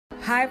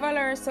Hi,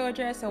 Valor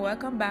Soldiers, so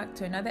welcome back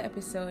to another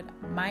episode.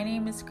 My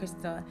name is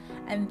Crystal,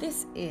 and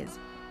this is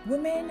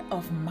Women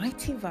of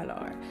Mighty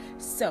Valor.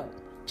 So,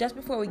 just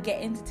before we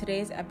get into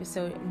today's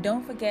episode,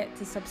 don't forget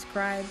to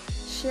subscribe,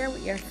 share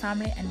with your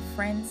family and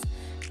friends,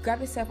 grab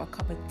yourself a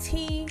cup of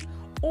tea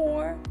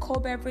or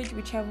cold beverage,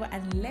 whichever,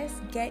 and let's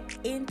get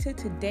into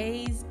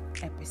today's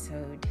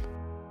episode.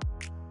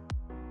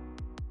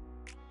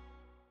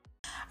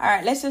 All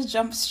right, let's just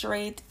jump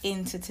straight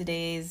into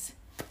today's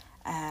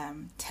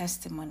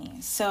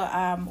testimony. So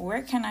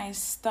where can I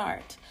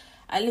start?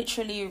 I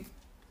literally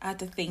had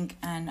to think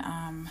and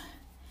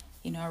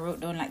I wrote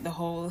down like the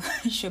whole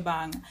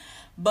shebang,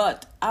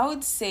 but I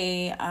would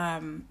say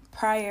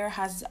prayer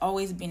has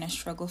always been a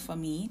struggle for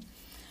me.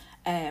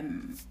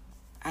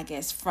 I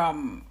guess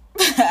from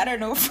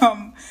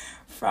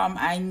from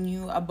I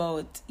knew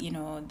about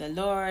the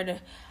Lord,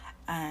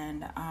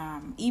 and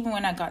even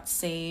when I got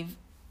saved,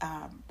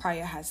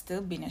 prayer has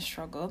still been a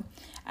struggle.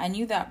 I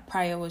knew that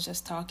prayer was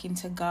just talking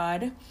to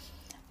God,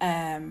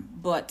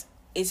 but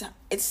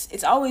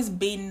it's always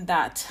been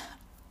that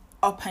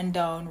up and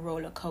down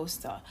roller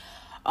coaster.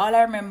 All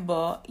I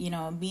remember,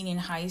 being in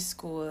high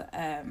school,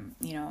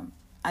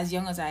 as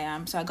young as I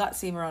am, so I got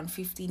saved around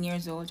 15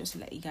 years old, just to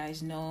let you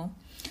guys know.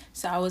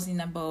 So I was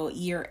in about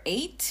year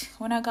 8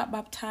 when I got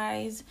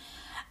baptized,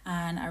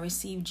 and I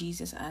received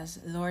Jesus as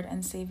Lord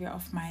and Savior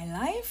of my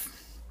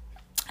life.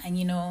 And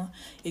your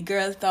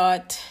girl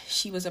thought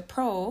she was a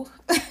pro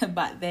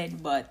back then,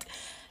 but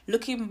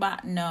looking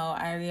back now,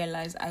 I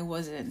realized I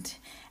wasn't,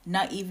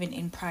 not even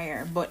in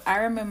prayer. But I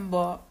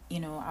remember,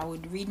 I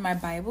would read my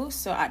Bible.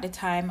 So at the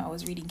time, I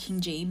was reading King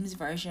James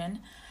Version.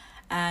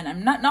 And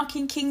I'm not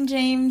knocking King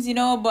James,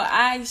 but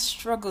I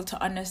struggled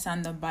to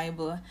understand the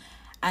Bible.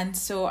 And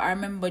so I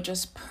remember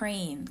just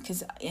praying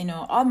because,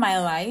 all my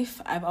life,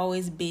 I've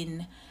always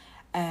been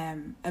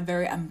a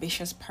very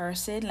ambitious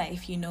person. Like,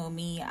 if you know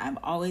me, I've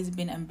always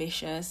been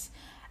ambitious.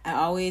 I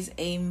always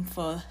aim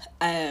for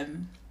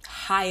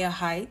higher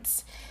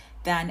heights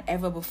than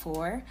ever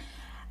before.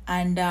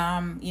 And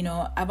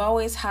I've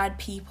always had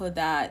people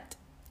that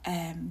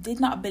did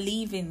not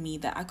believe in me,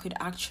 that I could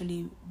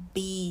actually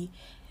be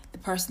the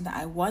person that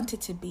I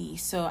wanted to be.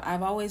 So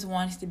I've always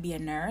wanted to be a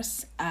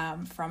nurse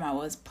from I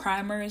was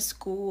primary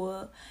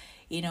school.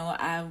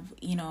 I've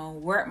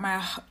worked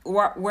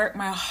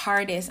my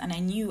hardest, and I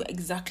knew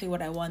exactly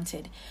what I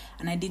wanted,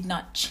 and I did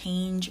not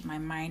change my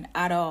mind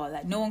at all.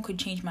 Like, no one could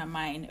change my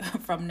mind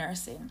from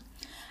nursing.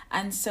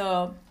 And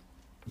so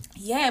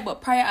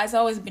but prayer has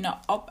always been an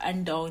up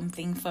and down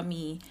thing for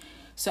me.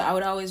 So I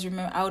would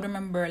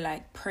remember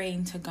like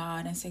praying to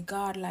God and say,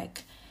 God,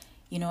 like,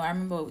 I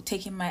remember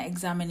taking my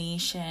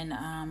examination.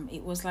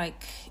 It was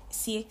like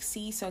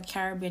CXC, so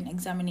Caribbean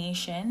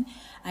examination.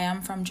 I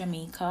am from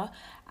Jamaica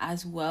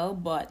as well,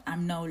 but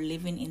I'm now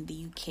living in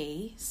the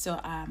UK. So,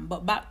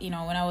 but back, when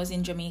I was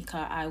in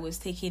Jamaica, I was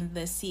taking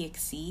the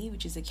CXC,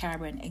 which is the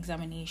Caribbean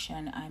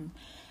examination.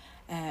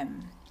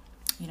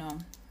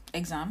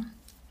 Exam,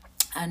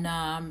 and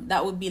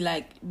that would be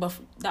like,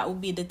 that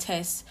would be the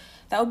test.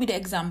 That would be the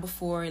exam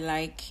before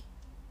like.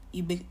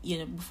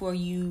 Before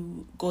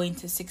you go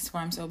into sixth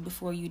form, so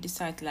before you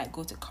decide to like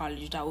go to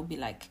college, that would be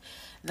like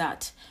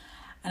that.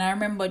 And I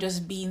remember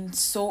just being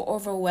so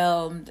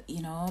overwhelmed,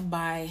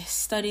 by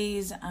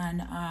studies.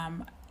 And I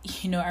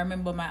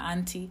remember my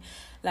auntie,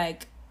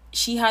 like,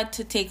 she had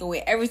to take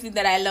away everything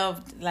that I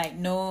loved, like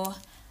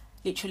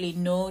literally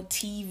no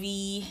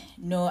TV.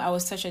 No, I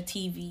was such a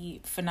TV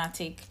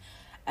fanatic.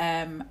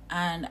 And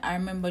I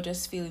remember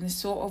just feeling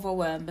so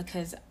overwhelmed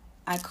because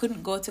I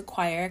couldn't go to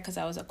choir because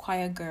I was a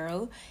choir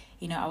girl.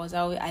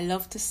 I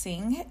love to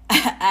sing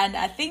and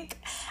I think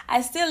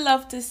I still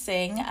love to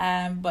sing,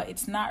 but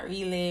it's not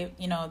really,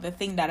 the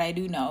thing that I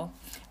do now,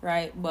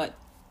 right? But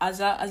as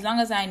long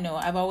as I know,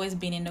 I've always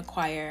been in the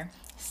choir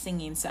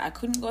singing. So I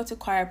couldn't go to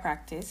choir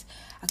practice.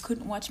 I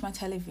couldn't watch my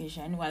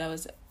television while I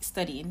was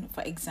studying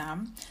for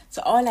exam.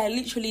 So all I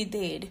literally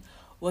did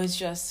was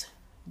just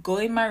go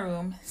in my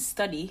room,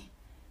 study,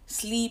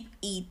 sleep,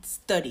 eat,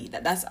 study.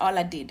 That's all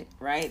I did,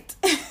 right?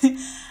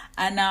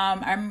 And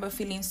I remember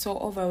feeling so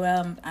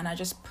overwhelmed, and I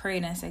just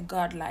prayed and said,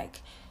 God,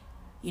 like,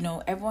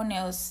 everyone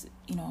else,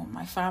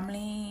 my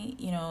family,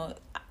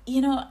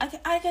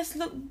 I guess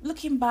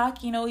looking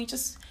back,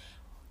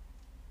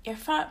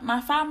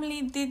 my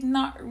family did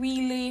not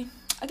really,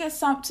 I guess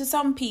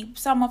some people,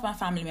 some of my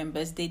family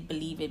members did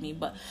believe in me,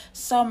 but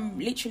some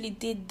literally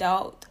did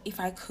doubt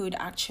if I could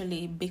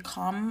actually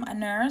become a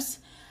nurse.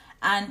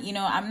 And,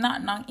 I'm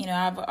not,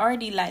 I've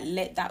already like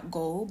let that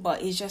go,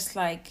 but it's just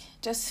like,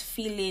 just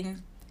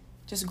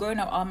growing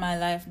up all my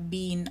life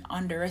being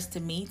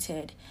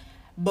underestimated.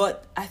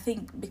 But I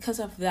think because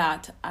of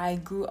that, I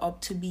grew up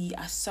to be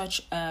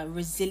such a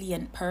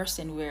resilient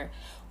person where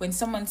when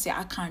someone say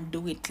I can't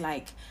do it,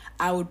 like,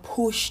 I would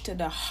push to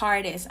the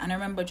hardest. And I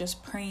remember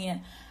just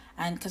praying,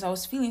 and because I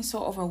was feeling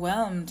so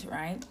overwhelmed,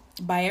 right,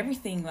 by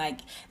everything. Like,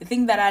 the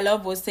thing that I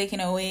love was taken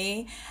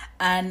away,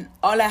 and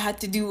all I had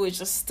to do was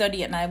just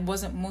study, and I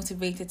wasn't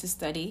motivated to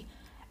study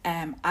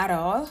at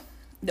all.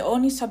 the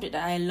only subject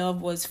that I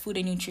love was food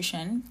and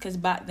nutrition, because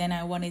back then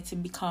I wanted to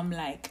become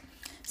like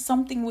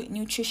something with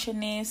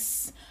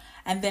nutritionists,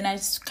 and then I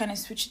just kind of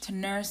switched to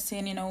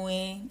nursing in a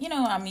way, you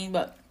know what I mean?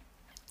 But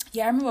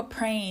yeah, I remember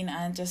praying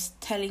and just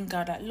telling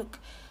God that, look,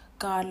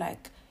 God,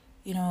 like,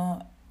 you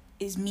know,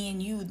 it's me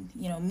and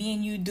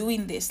you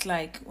doing this.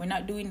 Like, we're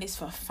not doing this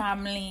for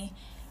family.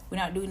 We're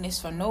not doing this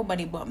for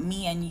nobody but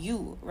me and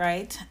you,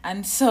 right?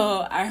 And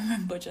so I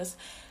remember just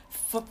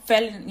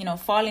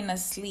falling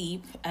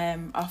asleep,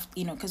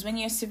 because when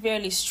you're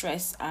severely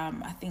stressed,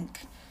 I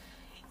think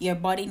your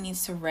body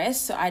needs to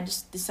rest. So I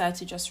just decided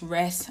to just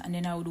rest, and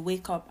then I would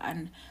wake up,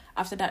 and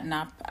after that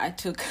nap I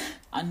took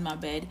on my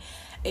bed,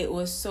 it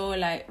was so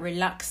like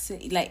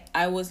relaxing, like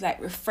I was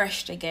like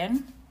refreshed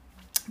again.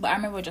 But I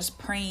remember just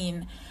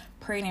praying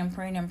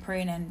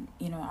and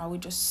I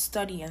would just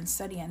study and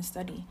study and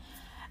study.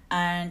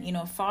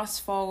 And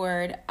fast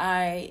forward,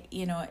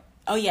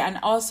 oh yeah, and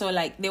also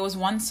like there was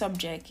one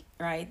subject,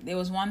 right? There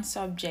was one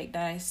subject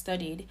that I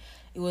studied.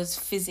 It was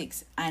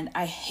physics, and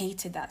I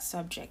hated that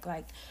subject.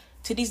 Like,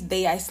 to this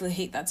day I still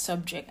hate that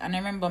subject. And I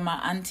remember my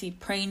auntie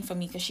praying for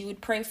me, because she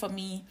would pray for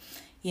me,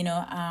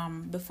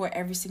 before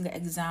every single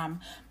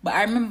exam. But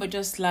I remember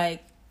just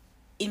like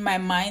in my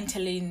mind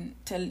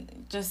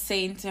just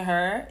saying to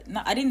her,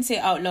 no, I didn't say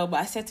it out loud, but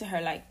I said to her,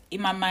 like,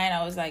 in my mind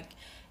I was like,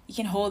 you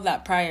can hold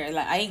that prayer,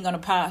 like I ain't gonna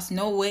pass,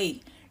 no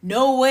way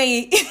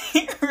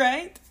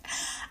right?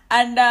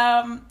 And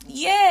I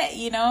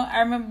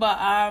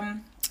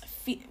remember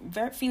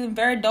feeling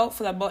very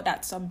doubtful about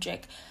that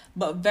subject,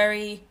 but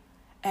very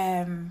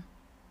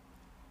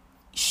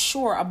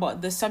sure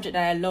about the subject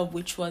that I love,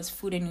 which was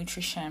food and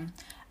nutrition.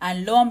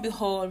 And lo and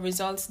behold,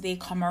 results day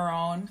come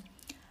around.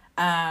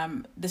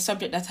 The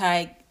subject that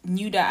I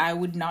knew that I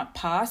would not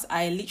pass,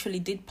 I literally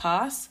did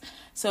pass.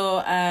 So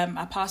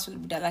I passed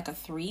with that like a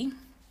 3,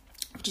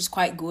 which is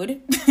quite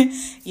good.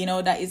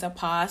 That is a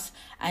pass.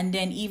 And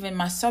then even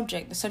the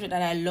subject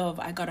that I love,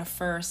 I got a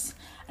 1st.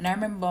 And I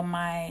remember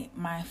my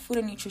food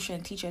and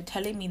nutrition teacher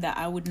telling me that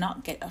I would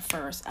not get a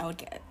 1st.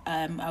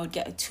 I would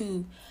get a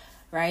 2,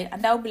 right?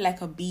 And that would be like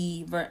a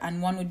B,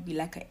 and one would be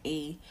like a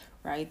A,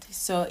 right?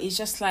 So it's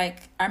just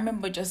like, I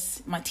remember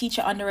just my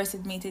teacher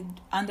underestimated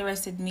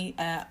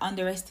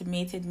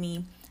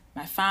me.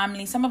 My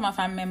family, some of my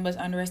family members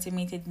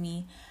underestimated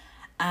me,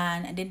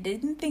 and they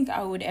didn't think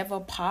I would ever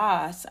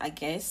pass, I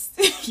guess.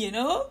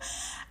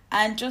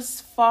 And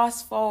just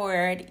fast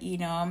forward,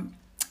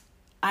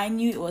 I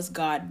knew it was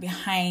God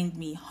behind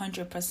me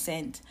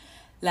 100%.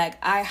 Like,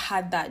 I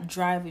had that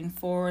driving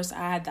force,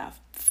 I had that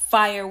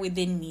fire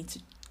within me to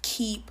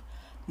keep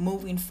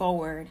moving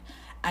forward.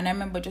 And I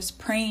remember just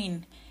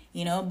praying,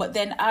 but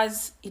then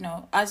as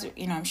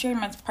I'm sharing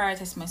my prior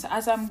testimony. So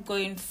as I'm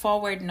going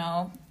fast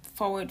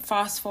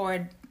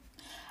forward,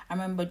 I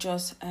remember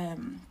just I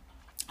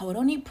would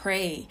only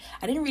pray.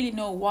 I didn't really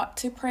know what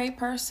to pray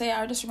per se.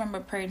 I just remember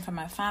praying for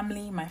my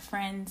family, my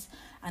friends,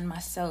 and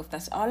myself.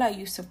 That's all I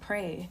used to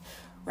pray,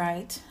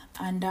 right?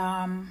 And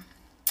no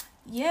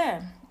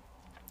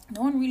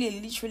one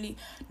really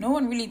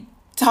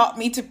taught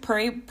me to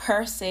pray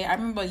per se. I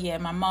remember,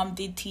 my mom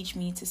did teach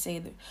me to say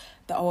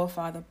the Our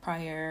Father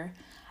prayer,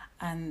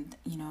 and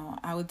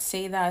I would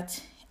say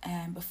that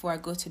before I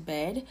go to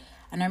bed.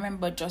 And I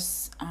remember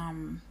just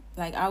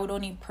I would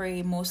only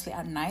pray mostly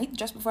at night,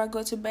 just before I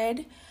go to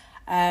bed,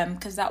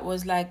 because that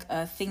was like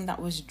a thing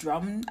that was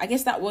drummed. I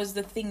guess that was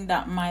the thing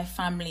that my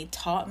family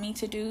taught me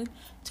to do,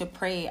 to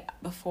pray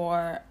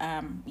before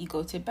you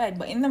go to bed.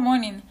 But in the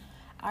morning,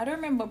 I don't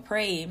remember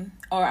praying,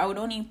 or I would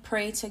only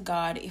pray to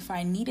God if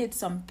I needed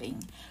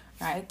something,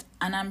 right?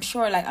 And I'm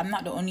sure, like, I'm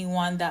not the only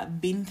one that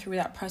been through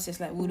that process.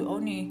 Like, we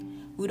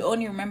would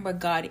only remember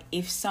God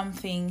if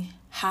something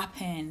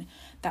happened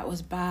that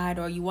was bad,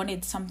 or you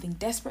wanted something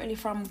desperately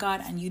from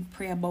God and you'd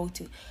pray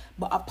about it.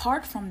 But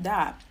apart from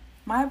that,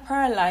 my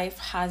prayer life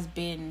has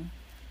been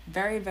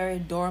very, very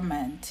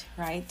dormant,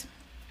 right?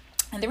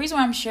 And the reason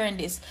why I'm sharing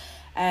this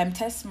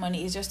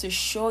testimony is just to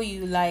show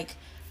you, like,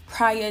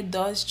 prayer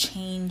does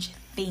change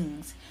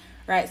things,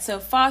 right? So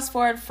fast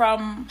forward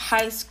from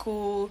high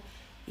school,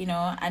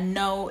 and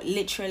now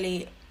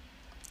literally,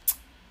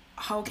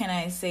 how can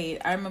I say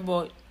it? I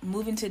remember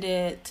moving to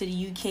the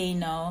UK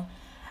now,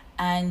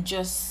 and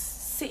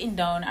just sitting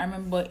down. I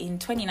remember in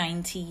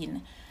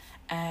 2019,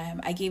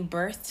 I gave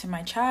birth to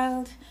my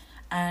child,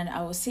 and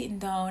I was sitting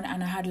down,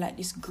 and I had like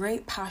this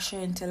great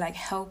passion to like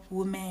help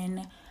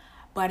women,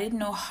 but I didn't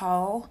know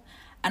how.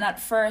 And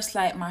at first,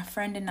 like, my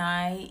friend and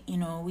I,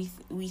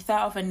 we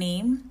thought of a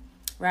name,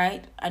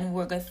 right? And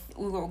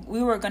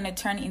we were gonna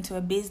turn it into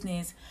a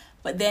business.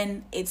 But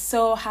then it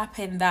so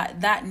happened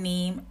that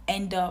name we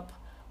end up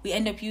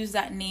use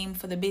that name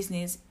for the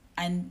business,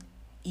 and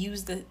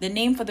use the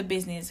name for the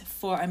business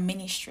for a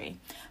ministry.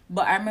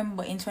 But I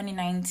remember in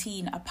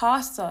 2019, a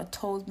pastor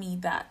told me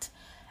that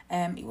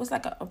it was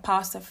like a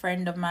pastor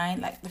friend of mine,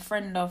 like the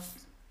friend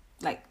of,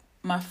 like,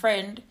 my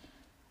friend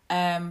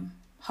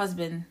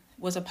husband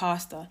was a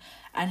pastor,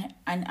 and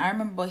I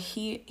remember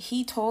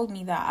he told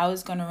me that I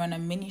was going to run a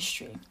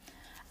ministry.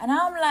 And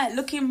I'm like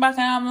looking back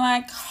and I'm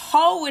like,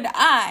 how would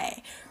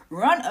I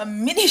run a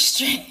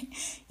ministry?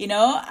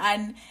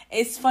 And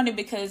it's funny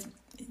because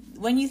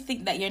when you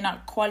think that you're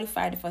not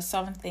qualified for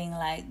something,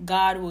 like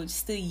God will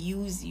still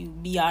use you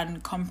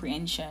beyond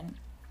comprehension.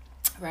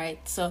 Right?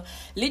 So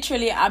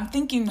literally I'm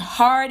thinking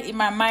hard in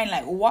my mind,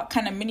 like what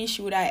kind of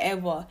ministry would I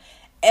ever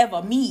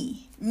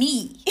me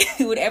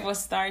would ever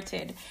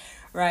started,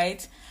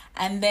 right?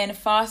 And then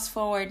fast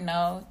forward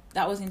now,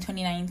 that was in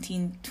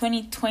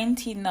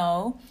 2020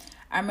 now.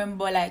 I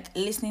remember like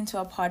listening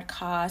to a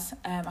podcast.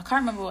 I can't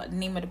remember what the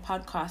name of the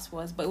podcast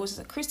was, but it was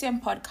a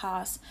Christian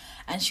podcast,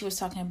 and she was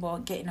talking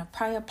about getting a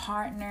prayer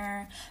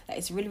partner. Like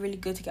it's really, really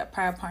good to get a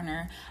prayer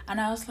partner.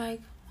 And I was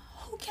like,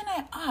 who can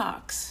I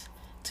ask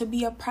to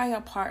be a prayer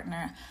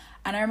partner?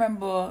 And I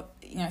remember,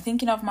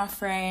 thinking of my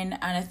friend,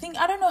 and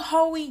I don't know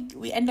how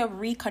we end up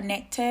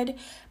reconnected,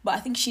 but I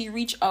think she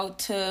reached out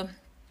to,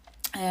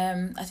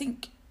 I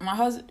think my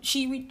husband,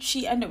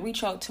 she ended up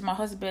reaching out to my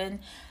husband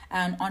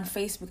and on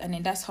Facebook, and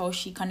then that's how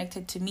she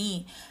connected to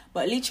me.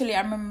 But literally,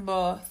 I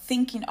remember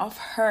thinking of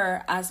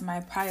her as my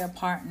prayer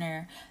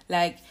partner.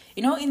 Like,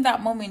 in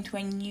that moment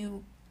when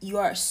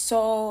you're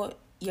so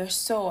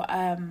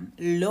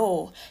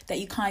low that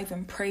you can't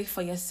even pray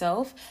for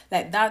yourself,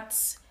 like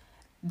that's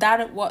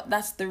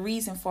the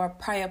reason for a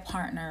prayer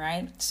partner,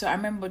 right? So I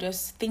remember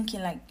just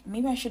thinking like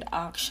maybe I should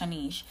ask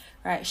Shanice,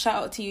 right?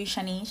 Shout out to you,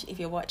 Shanice, if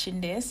you're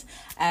watching this,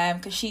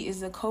 because she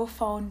is the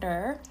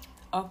co-founder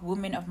of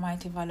Women of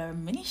Mighty Valor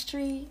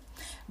Ministry.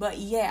 But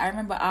yeah, I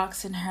remember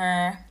asking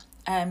her,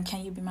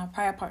 can you be my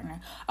prayer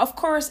partner? Of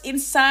course,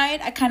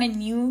 inside I kind of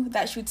knew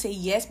that she would say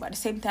yes, but at the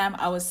same time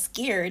I was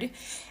scared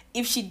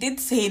if she did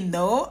say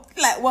no.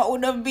 Like what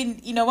would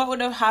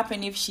have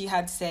happened if she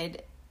had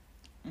said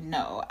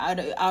no? I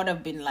would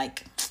have been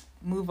like,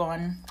 move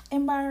on,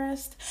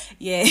 embarrassed.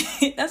 Yeah,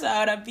 that's how I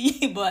would have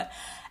been. But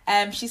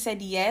she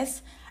said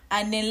yes,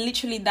 and then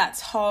literally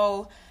that's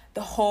how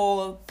the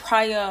whole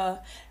prayer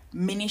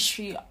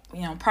ministry,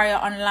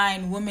 prayer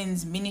online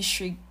women's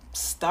ministry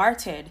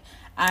started.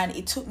 And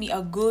it took me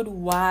a good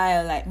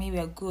while, like maybe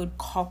a good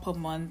couple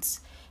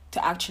months,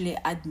 to actually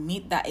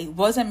admit that it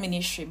was a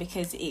ministry,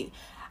 because we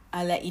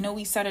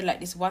started like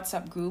this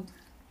WhatsApp group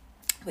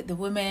with the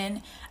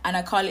women, and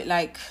I call it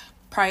like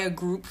prayer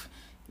group.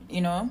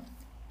 It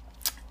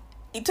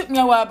took me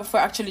a while before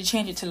I actually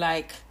changed it to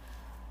like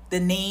the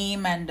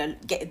name and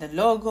getting the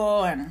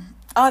logo and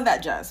all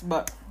that jazz.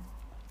 But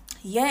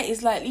yeah,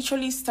 it's like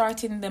literally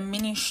starting the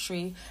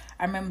ministry.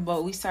 I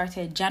remember we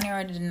started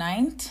January the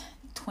 9th,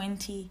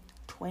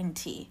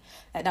 2020.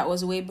 Like that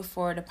was way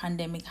before the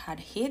pandemic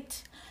had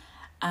hit.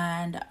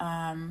 And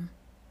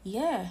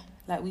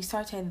like we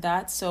started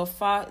that. So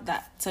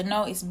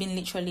now it's been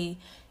literally,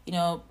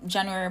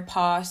 January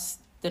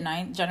the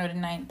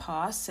 9th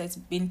passed. So it's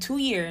been 2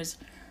 years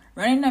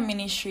running a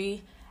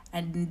ministry,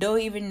 and don't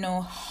even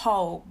know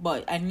how,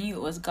 but I knew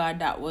it was God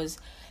that was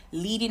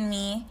leading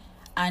me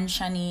and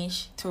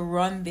Shanice to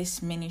run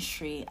this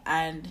ministry.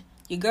 And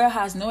your girl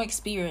has no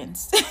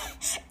experience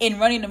in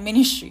running a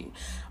ministry,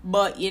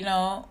 but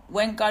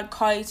when God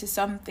calls you to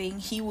something,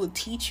 He will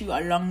teach you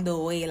along the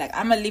way. Like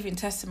I'm a living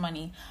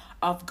testimony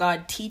of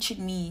God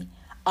teaching me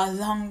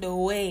along the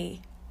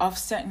way of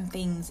certain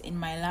things in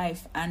my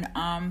life. And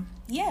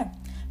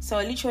so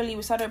literally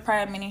we started a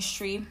prayer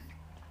ministry,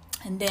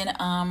 and then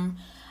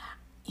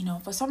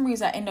for some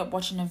reason I ended up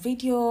watching a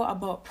video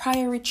about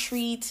prayer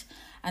retreat.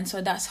 And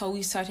so that's how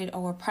we started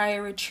our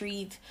prayer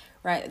retreat,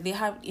 right? They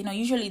have,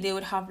 usually they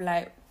would have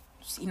like,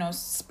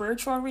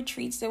 spiritual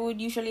retreats they would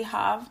usually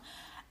have,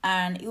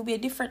 and it would be a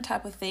different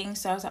type of thing.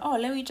 So I was like,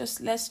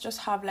 let's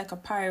just have like a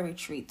prayer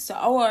retreat. So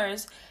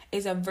ours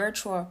is a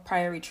virtual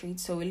prayer retreat.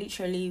 So we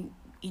literally,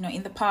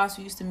 in the past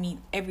we used to meet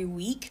every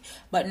week,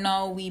 but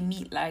now we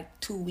meet like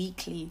 2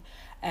 weekly,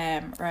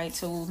 right?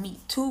 So we'll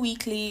meet 2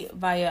 weekly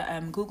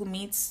via Google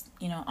Meets,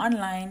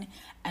 online,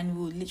 and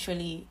we'll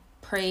literally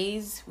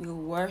praise, we'll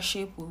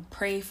worship, we'll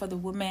pray for the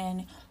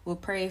women, we'll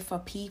pray for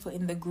people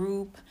in the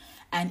group,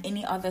 and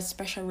any other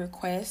special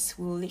requests,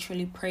 we'll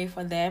literally pray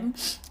for them.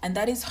 And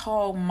that is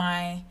how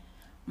my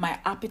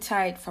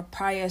appetite for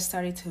prayer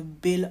started to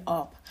build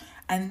up.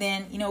 And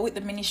then, with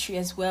the ministry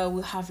as well,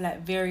 we'll have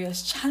like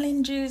various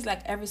challenges,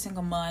 like every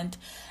single month.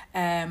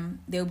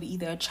 There'll be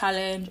either a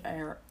challenge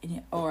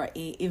or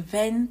a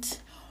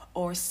event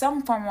or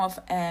some form of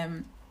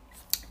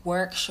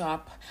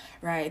workshop,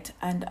 right?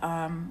 And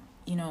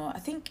I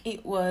think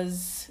it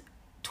was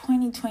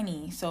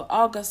 2020, so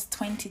August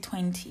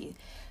 2020,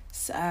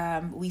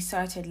 we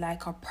started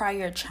like a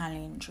prayer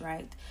challenge,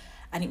 right?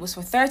 And it was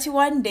for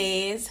 31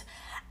 days,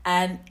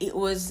 and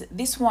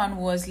this one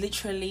was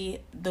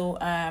literally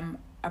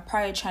a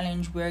prayer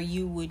challenge where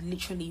you would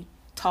literally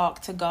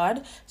talk to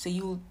God. So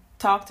you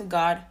talk to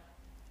God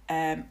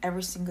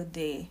every single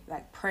day,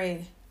 like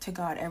pray to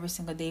God every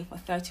single day for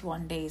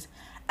 31 days.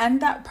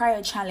 And that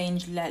prayer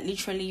challenge like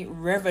literally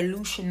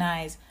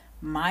revolutionized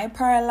my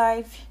prayer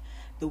life,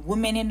 the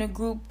women in the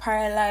group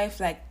prayer life.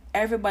 Like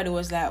everybody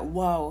was like,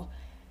 wow,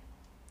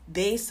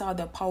 they saw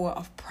the power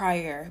of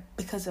prayer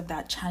because of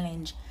that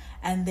challenge.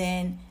 And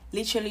then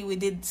literally we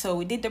did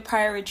the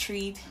prayer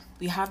retreat,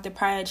 we have the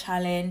prayer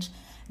challenge.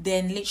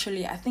 Then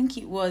literally I think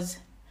it was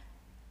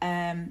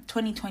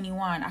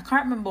 2021, I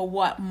can't remember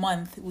what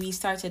month, we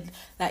started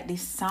like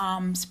this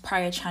Psalms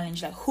prayer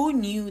challenge. Like, who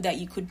knew that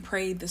you could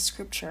pray the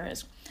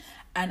scriptures?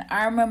 And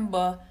I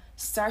remember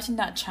starting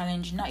that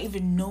challenge not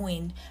even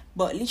knowing,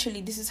 but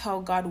literally this is how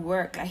God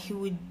worked. Like, he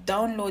would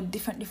download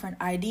different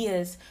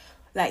ideas.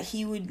 Like,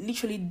 he would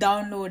literally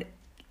download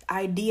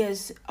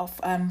ideas of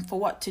for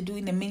what to do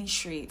in the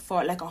ministry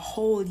for like a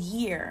whole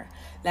year.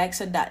 Like,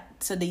 so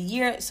the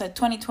year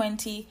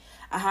 2020,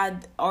 I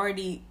had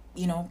already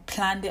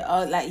planned it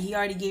out. Like, he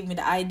already gave me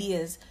the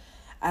ideas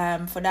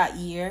for that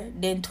year.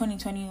 Then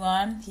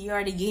 2021, he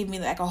already gave me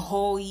like a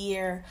whole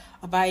year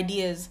of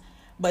ideas.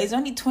 But it's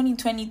only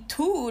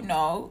 2022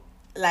 now.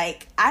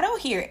 Like, I don't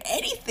hear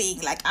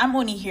anything. Like, I'm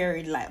only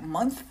hearing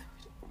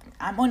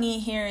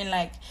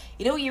like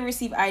you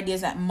receive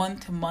ideas like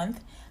month to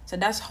month. So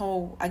that's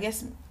how, I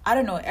guess, I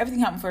don't know, everything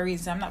happened for a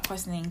reason. So I'm not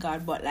questioning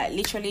God, but like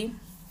literally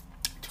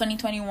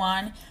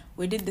 2021,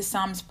 we did the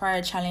Psalms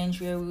prayer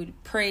challenge where we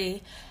would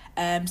pray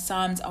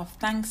psalms of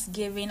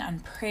thanksgiving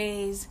and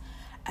praise,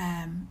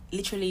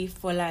 literally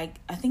for like,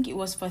 I think it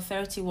was for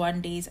 31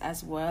 days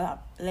as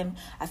well.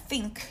 I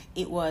think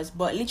it was,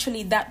 but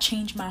literally that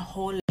changed my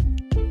whole life.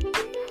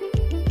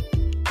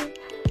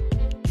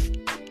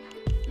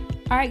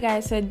 Alright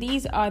guys, so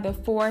these are the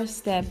 4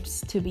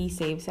 steps to be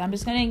saved. So I'm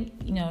just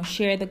gonna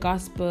share the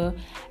gospel,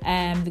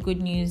 the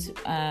good news,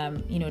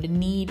 the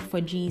need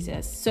for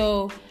Jesus.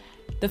 So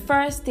the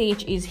first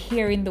stage is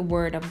hearing the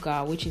word of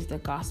God, which is the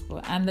gospel.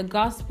 And the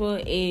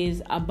gospel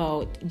is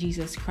about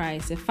Jesus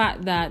Christ. The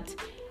fact that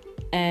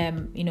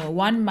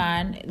one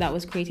man that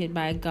was created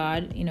by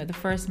God, the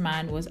first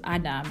man was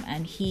Adam,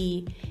 and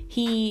he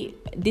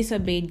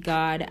disobeyed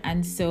God,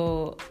 and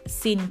so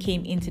sin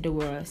came into the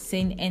world.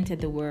 Sin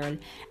entered the world,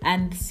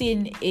 and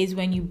sin is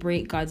when you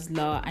break God's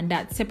law, and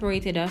that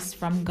separated us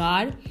from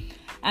God.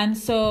 And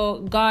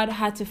so God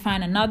had to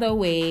find another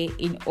way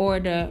in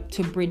order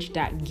to bridge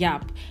that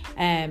gap,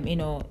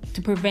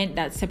 to prevent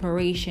that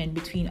separation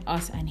between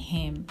us and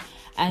him.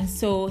 And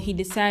so he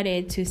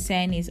decided to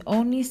send his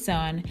only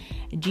son,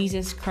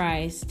 Jesus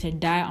Christ, to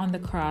die on the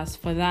cross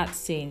for that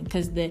sin,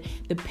 because the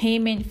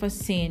payment for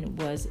sin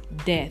was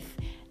death.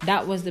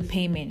 That was the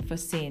payment for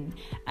sin.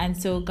 And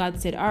so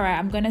God said, all right,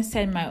 I'm going to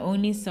send my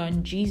only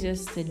son,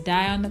 Jesus, to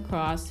die on the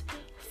cross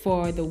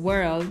for the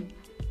world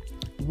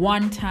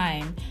one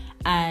time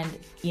and,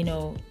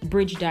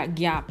 bridge that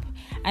gap.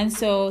 And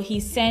so he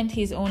sent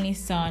his only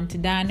son to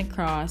die on the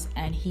cross,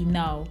 and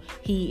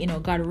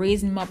God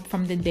raised him up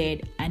from the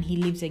dead, and he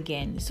lives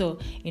again. So,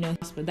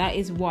 that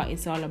is what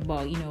it's all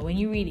about. When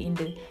you read in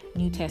the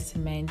New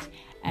Testament,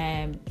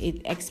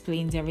 it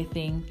explains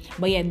everything.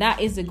 But yeah, that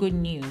is the good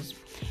news.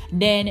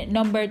 Then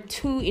number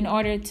 2, in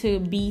order to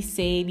be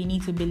saved, you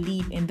need to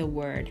believe in the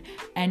word.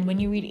 And when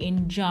you read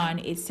in John,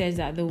 it says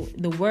that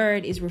the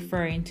word is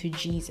referring to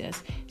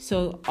Jesus.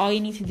 So all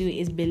you need to do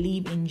is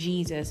believe in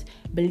Jesus.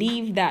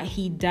 Believe that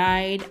he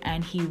died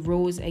and he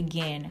rose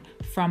again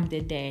from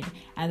the dead.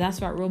 And that's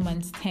what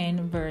Romans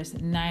 10 verse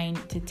 9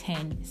 to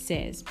 10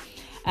 says.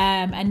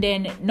 And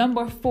then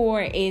number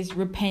 4 is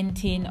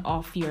repenting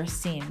of your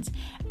sins.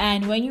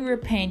 And when you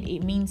repent,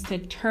 it means to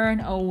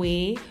turn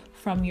away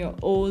from your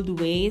old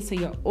ways. So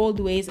your old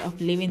ways of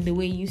living, the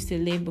way you used to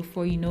live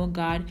before you know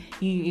God,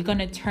 you're going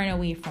to turn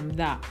away from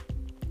that.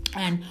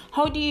 And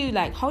how do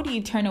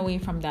you turn away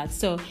from that?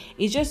 So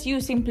it's just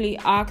you simply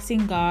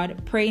asking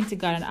God, praying to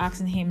God and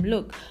asking him,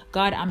 look,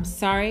 God, I'm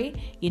sorry.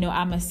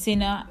 I'm a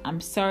sinner. I'm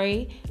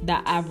sorry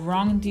that I've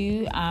wronged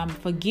you.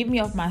 Forgive me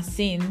of my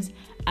sins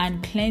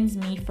and cleanse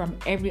me from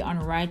every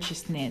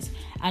unrighteousness.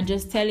 And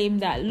just tell him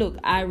that, look,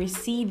 I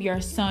receive your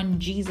son,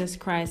 Jesus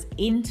Christ,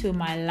 into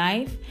my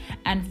life.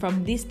 And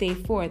from this day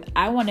forth,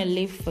 I want to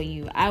live for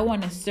you. I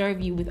want to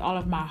serve you with all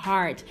of my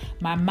heart,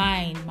 my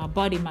mind, my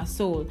body, my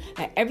soul.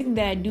 Like everything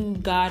that I do,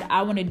 God,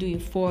 I want to do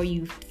it for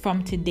you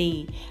from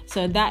today.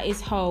 So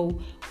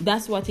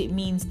that's what it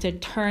means to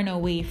turn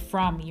away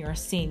from your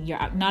sin.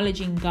 You're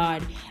acknowledging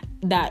God,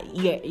 that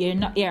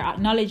you're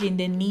acknowledging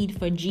the need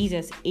for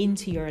Jesus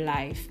into your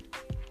life.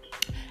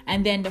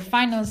 And then the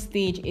final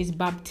stage is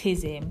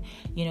baptism,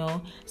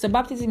 So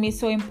baptism is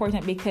so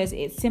important because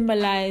it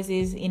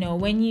symbolizes,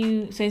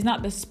 so it's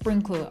not the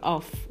sprinkle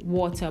of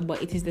water,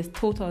 but it is the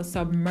total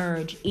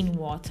submerge in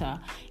water.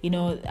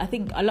 I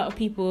think a lot of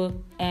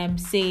people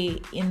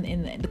say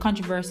in the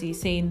controversy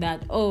saying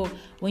that,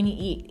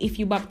 if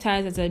you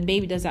baptize as a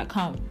baby, does that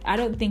count? I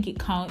don't think it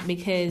counts,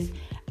 because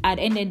at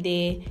the end of the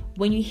day,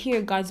 when you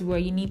hear God's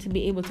word, you need to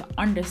be able to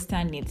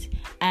understand it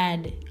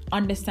and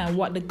understand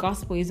what the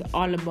gospel is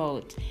all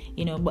about,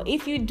 But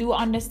if you do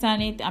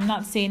understand it, I'm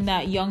not saying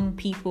that young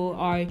people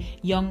or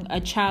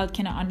a child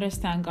cannot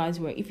understand God's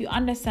word. If you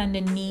understand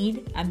the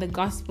need and the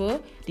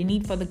gospel, the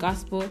need for the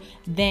gospel,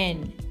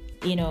 then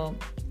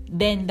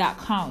that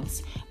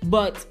counts.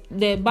 But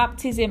the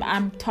baptism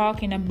I'm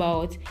talking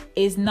about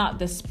is not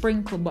the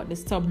sprinkle, but the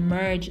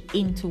submerge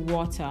into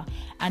water.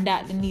 And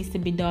that needs to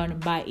be done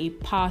by a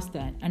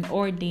pastor, an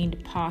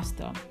ordained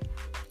pastor.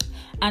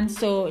 And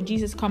so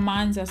Jesus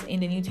commands us in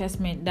the New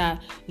Testament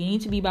that you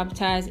need to be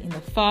baptized in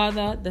the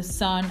Father, the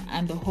Son,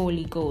 and the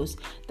Holy Ghost.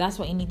 That's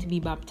what you need to be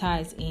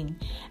baptized in.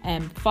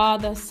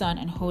 Father, Son,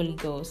 and Holy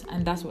Ghost.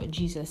 And that's what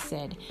Jesus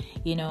said,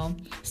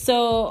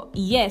 So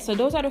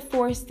those are the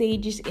 4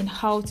 stages in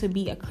how to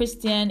be a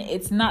Christian.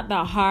 It's not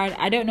that hard.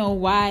 I don't know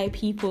why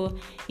people,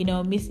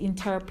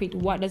 misinterpret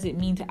what does it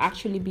mean to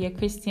actually be a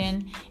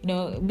Christian.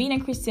 Being a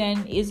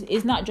Christian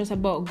is not just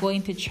about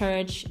going to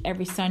church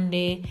every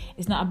Sunday.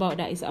 It's not about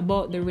that. It's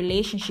about the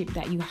relationship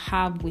that you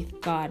have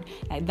with God.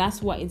 Like,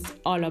 that's what it's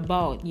all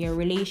about, your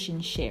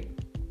relationship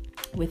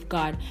with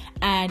God.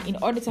 And in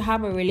order to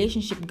have a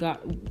relationship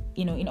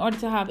in order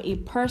to have a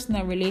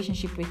personal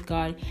relationship with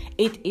God,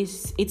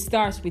 it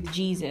starts with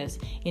Jesus.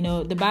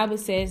 The Bible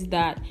says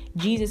that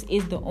Jesus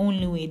is the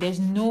only way. There's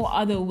no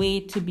other way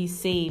to be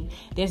saved.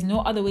 There's no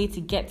other way to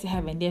get to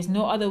heaven. There's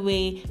no other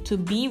way to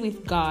be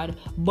with God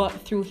but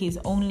through his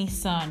only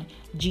Son,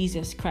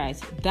 Jesus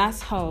Christ.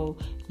 That's how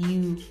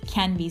you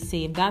can be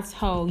saved. That's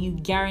how you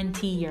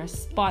guarantee your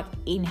spot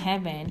in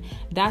heaven.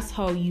 That's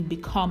how you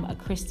become a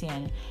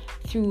Christian,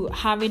 through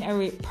having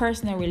a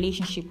personal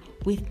relationship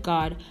with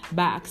God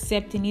by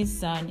accepting his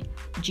Son,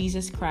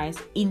 Jesus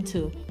Christ,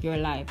 into your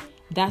life.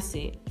 That's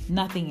it.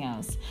 Nothing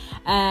else.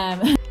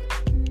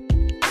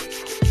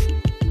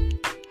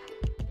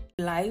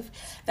 Life.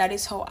 That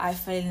is how I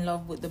fell in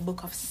love with the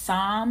book of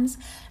Psalms.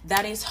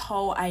 That is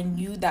how I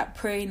knew that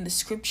praying the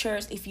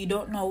scriptures, if you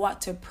don't know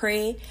what to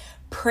pray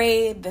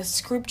the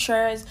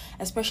scriptures,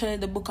 especially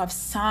the book of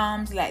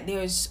Psalms. Like,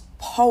 there's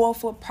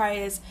powerful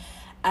prayers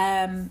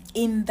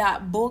in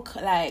that book.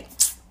 Like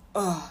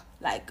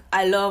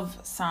I love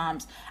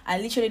Psalms.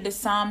 And literally the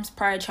Psalms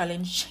prayer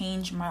challenge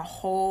changed my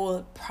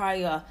whole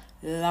prayer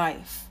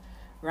life,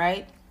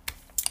 right?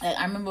 Like,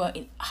 I remember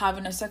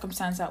having a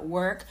circumstance at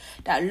work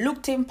that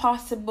looked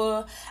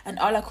impossible, and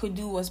all I could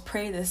do was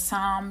pray the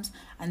Psalms,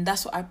 and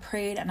that's what I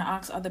prayed. And I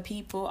asked other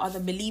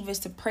believers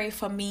to pray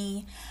for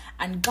me,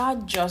 and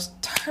God just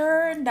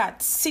turned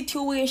that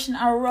situation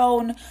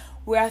around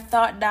where I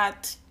thought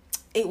that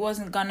it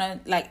wasn't gonna,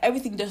 like,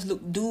 everything just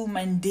looked doom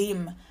and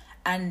dim.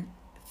 And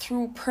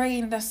through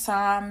praying the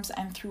Psalms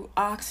and through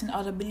asking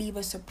other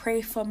believers to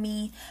pray for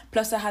me,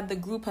 plus I had the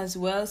group as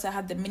well, so I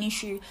had the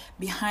ministry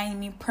behind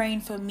me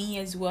praying for me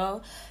as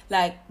well.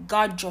 Like,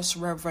 God just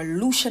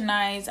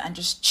revolutionized and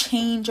just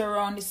changed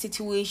around the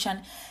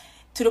situation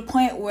to the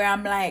point where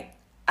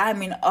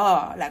I'm in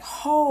awe. Like,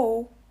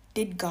 how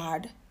did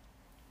God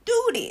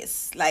do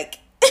this? Like,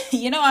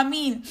 you know what I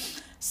mean?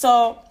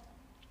 So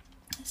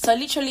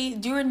literally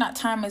during that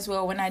time as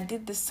well, when I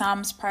did the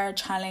Psalms prayer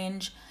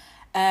challenge,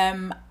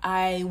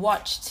 I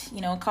watched,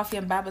 Coffee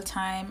and Bible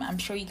Time. I'm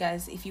sure you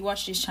guys, if you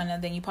watch this channel,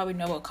 then you probably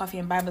know about Coffee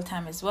and Bible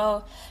Time as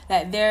well.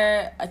 Like,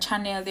 they're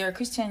a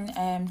Christian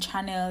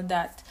channel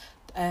that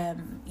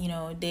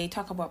they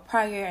talk about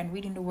prayer and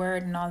reading the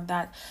word and all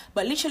that.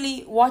 But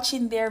literally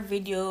watching their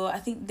video, I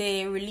think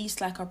they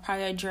released like a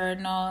prayer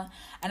journal,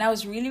 and I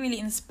was really, really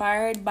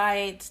inspired by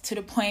it, to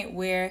the point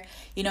where,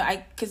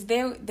 because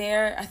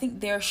I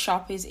think their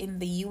shop is in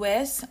the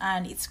US,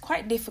 and it's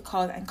quite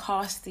difficult and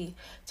costly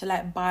to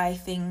like buy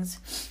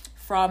things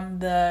from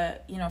the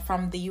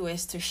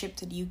US to ship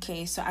to the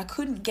UK. So I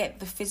couldn't get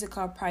the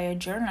physical prayer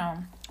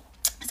journal.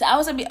 So I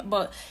was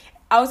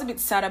a bit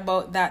sad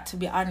about that, to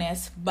be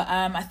honest. But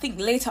I think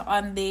later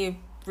on they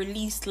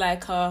released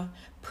like a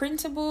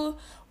printable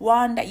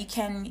one that you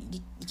can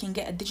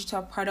get a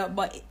digital product.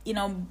 But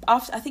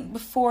after, I think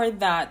before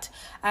that,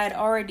 I had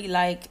already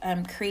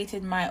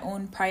created my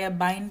own prayer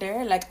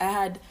binder. Like, I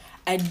had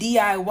a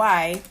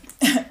DIY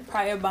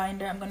prayer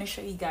binder. I'm gonna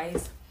show you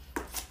guys.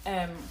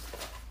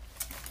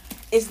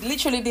 It's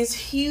literally this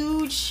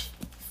huge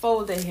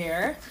folder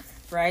here,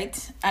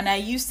 right? And I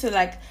used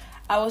to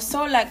I was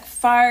so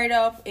fired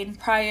up in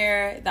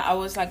prayer that I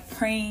was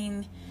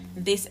praying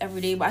this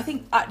every day. But I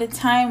think at the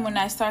time when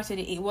I started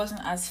it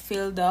wasn't as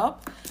filled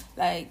up.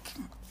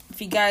 If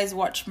you guys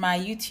watch my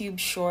YouTube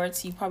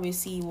shorts, you probably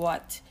see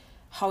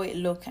how it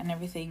looked and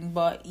everything.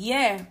 But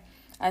yeah,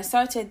 I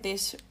started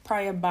this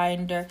prayer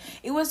binder.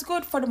 It was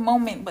good for the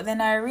moment, but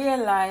then I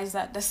realized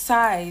that the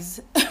size,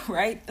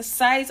 right? The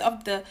size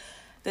of the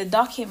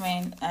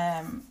document,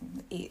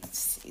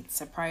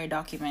 it's a prayer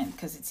document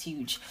because it's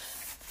huge,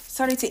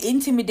 started to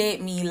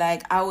intimidate me.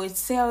 I would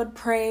say I would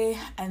pray,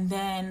 and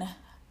then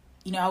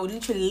I would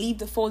literally leave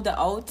the folder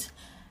out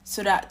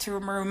so that to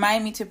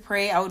remind me to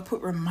pray. I would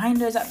put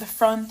reminders at the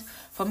front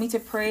for me to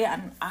pray,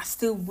 and I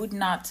still would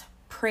not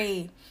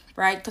pray,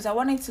 right? Because I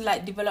wanted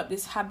to develop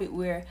this habit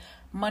where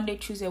Monday,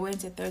 Tuesday,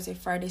 Wednesday, Thursday,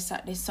 Friday,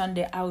 Saturday,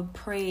 Sunday, I would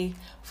pray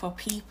for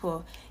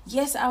people.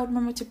 Yes, I would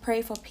remember to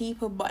pray for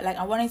people, but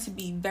I wanted to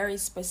be very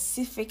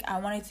specific. I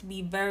wanted to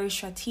be very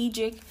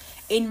strategic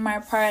in my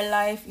prayer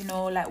life.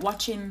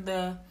 Watching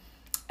the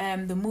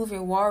movie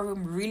War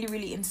Room really,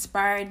 really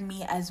inspired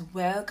me as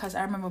well. Because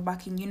I remember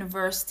back in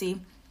university,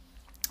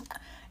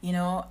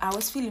 I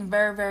was feeling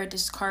very, very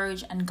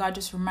discouraged, and God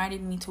just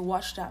reminded me to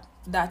watch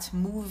that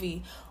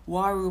movie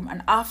War Room.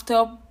 And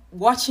after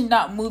watching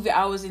that movie,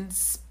 I was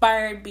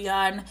inspired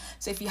beyond.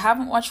 So if you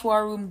haven't watched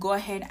War Room, go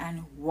ahead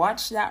and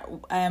watch that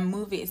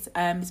movie.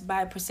 It's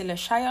by Priscilla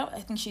Shirer.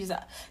 I think she's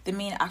the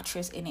main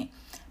actress in it.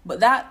 But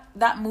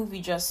that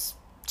movie just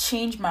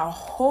changed my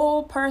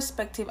whole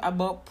perspective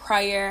about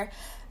prayer.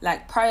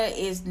 Like, prayer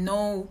is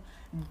no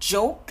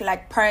joke.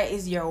 Like, prayer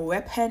is your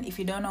weapon. If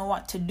you don't know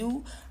what to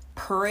do,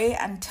 pray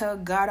and tell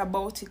God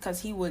about it,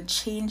 because he will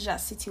change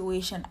that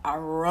situation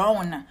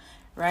around,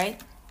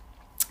 right?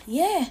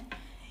 Yeah.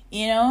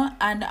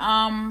 And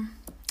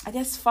I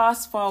guess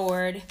fast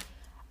forward,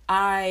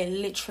 I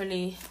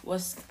literally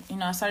was,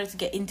 I started to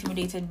get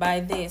intimidated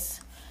by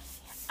this.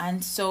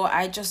 And so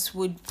I just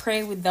would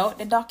pray without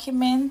the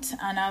document,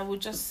 and I would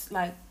just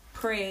like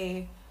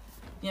pray.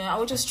 I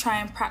would just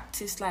try and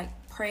practice like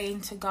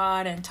praying to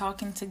God and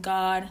talking to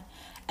God.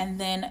 And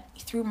then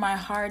through my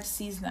hard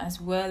season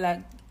as well, like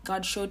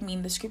God showed me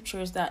in the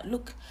scriptures that,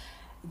 look,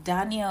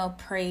 Daniel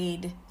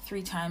prayed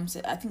 3 times.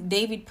 I think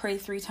David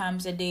prayed 3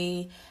 times a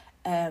day.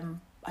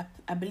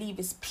 I believe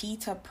it's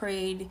Peter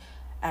prayed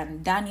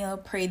and Daniel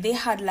prayed. They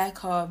had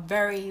like a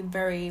very,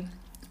 very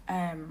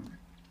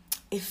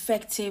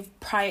effective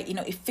prayer,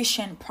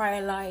 efficient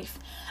prayer life.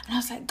 And I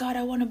was like, God,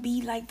 I want to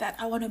be like that.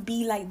 I want to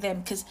be like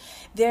them, because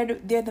they're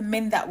the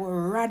men that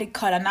were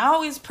radical. And I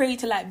always pray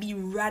to like be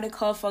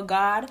radical for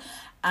God.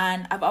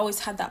 And I've always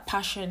had that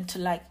passion to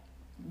like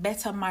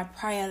better my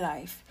prayer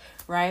life,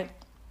 right?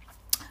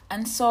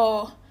 And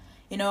so,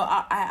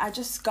 I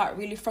just got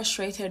really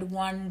frustrated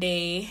one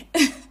day.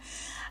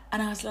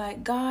 And I was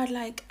like, God,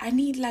 like, I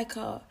need like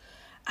a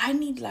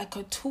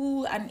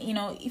tool. And,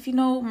 if you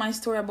know my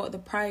story about the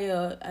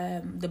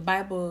prayer, the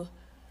Bible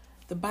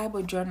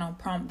journal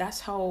prompt, that's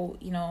how,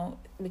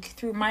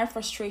 through my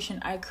frustration,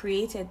 I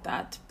created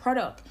that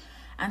product.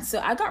 And so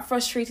I got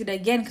frustrated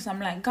again, because I'm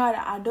like, God,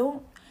 I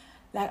don't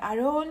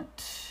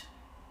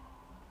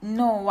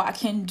know what I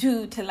can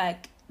do to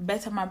like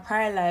better my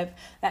prayer life.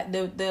 Like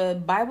the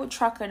Bible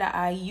tracker that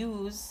I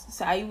use,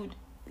 so I would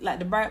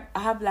like I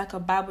have like a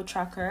Bible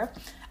tracker,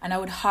 and I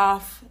would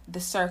half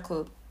the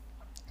circle,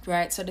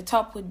 right? So the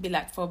top would be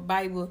like for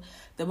Bible,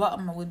 the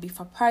bottom would be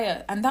for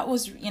prayer. And that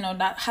was,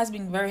 that has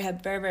been very,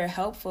 very, very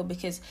helpful,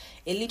 because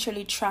it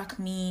literally tracked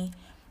me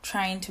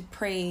trying to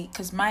pray,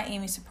 because my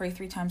aim is to pray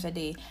 3 times a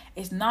day.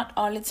 It's not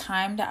all the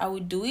time that I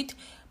would do it,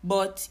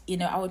 but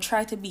I would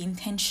try to be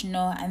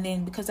intentional. And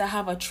then because I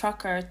have a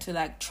tracker to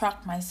like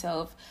track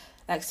myself,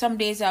 like some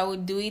days I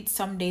would do it,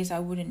 some days I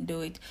wouldn't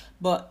do it,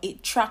 but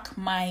it tracked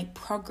my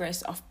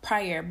progress of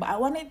prayer. But I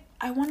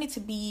wanted to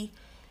be,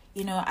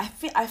 I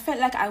felt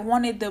like I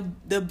wanted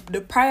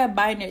the prayer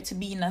binder to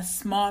be in a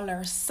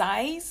smaller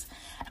size.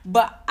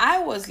 But I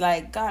was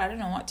like, God, I don't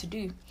know what to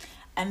do.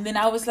 And then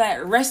I was like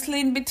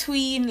wrestling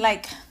between,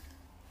 like,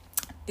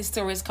 this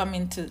story is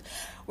coming to,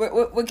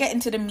 we're getting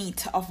to the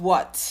meat of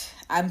what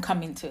I'm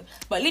coming to.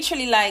 But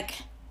literally, like,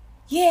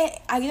 yeah,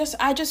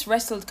 I just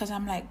wrestled, because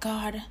I'm like,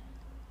 God,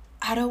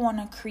 I don't want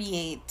to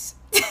create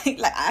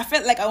like, I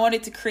felt like I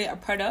wanted to create a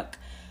product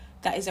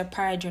that is a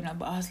prayer journal,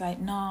 but I was like,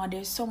 no,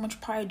 there's so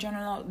much prayer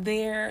journal out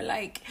there.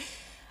 Like,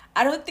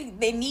 I don't think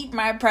they need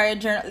my prayer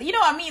journal. You know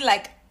what I mean?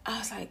 Like, I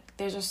was like,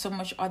 there's just so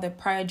much other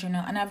prayer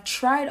journal, and I've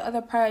tried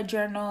other prayer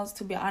journals,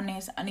 to be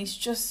honest, and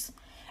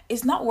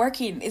it's not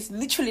working. It's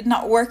literally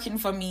not working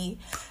for me.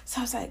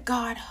 So I was like,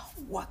 God,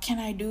 what can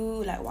I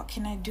do? Like, what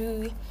can I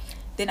do?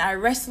 Then I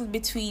wrestled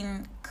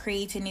between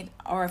creating it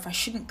or if I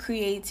shouldn't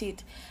create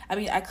it. I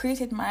mean, I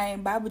created my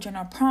Bible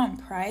journal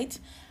prompt, right?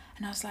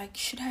 And I was like,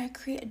 should I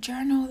create a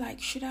journal? Like,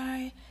 should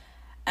I?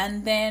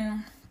 And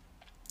then,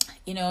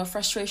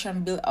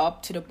 frustration built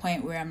up to the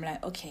point where I'm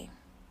like, okay,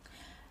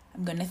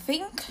 I'm going to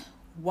think,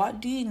 what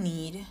do you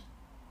need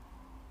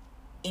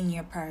in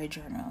your prayer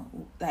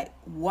journal? Like,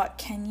 what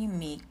can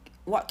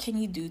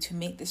you do to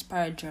make this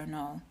prayer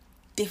journal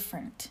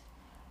different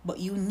but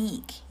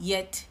unique,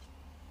 yet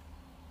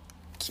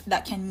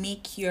that can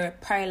make your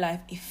prayer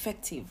life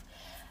effective?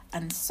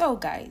 And so,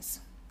 guys,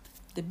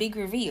 the big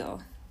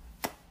reveal.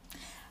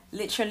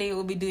 Literally,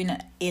 we'll be doing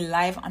a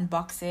live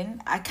unboxing.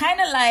 I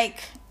kind of like,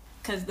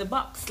 because the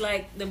box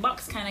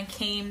kind of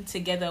came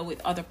together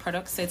with other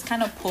products, so it's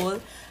kind of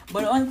pulled.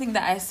 But the only thing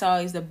that I saw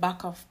is the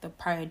back of the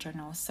prayer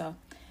journal. So,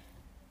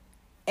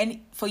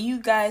 and for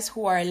you guys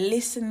who are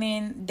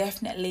listening,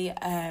 definitely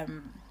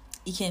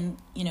you can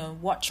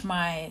watch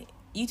my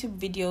YouTube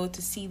video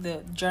to see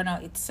the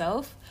journal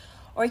itself,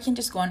 or you can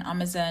just go on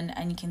Amazon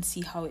and you can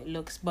see how it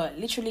looks. But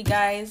literally,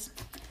 guys,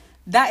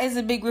 that is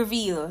a big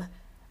reveal,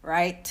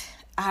 right?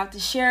 I had to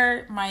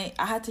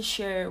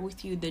share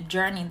with you the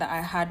journey that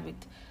I had with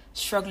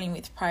struggling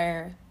with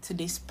prayer to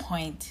this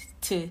point,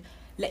 to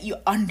let you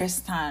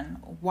understand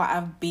what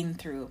I've been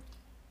through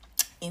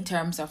in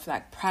terms of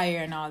like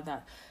prayer and all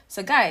that.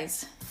 So,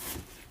 guys,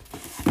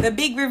 the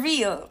big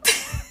reveal.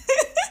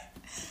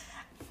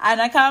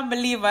 And I can't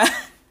believe I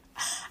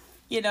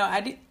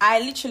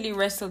literally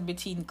wrestled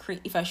between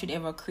if I should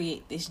ever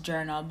create this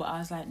journal, but I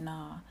was like,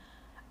 nah,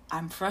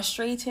 I'm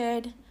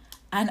frustrated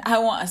and I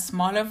want a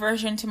smaller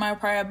version to my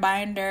prayer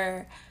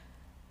binder.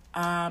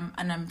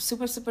 And I'm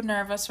super super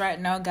nervous right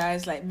now,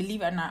 guys. Like,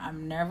 believe it or not,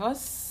 I'm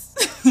nervous.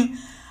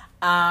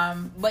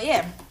 But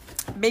yeah,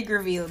 big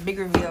reveal.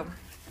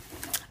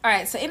 All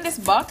right, so in this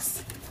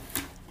box,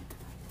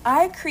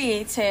 I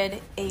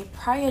created a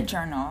prayer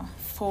journal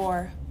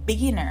for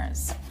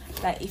beginners.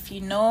 Like, if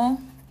you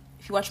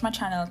watch my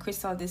channel,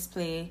 Crystal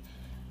Display,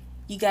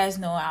 you guys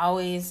know I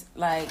always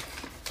like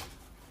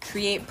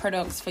create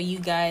products for you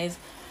guys.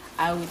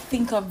 I would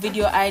think of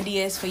video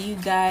ideas for you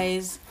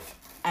guys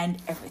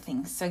and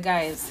everything. So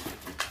guys,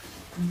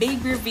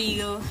 big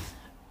reveal,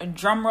 a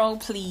drum roll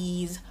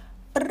please.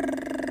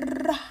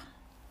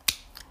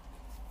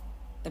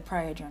 The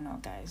prayer journal,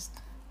 guys.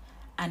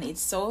 And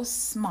it's so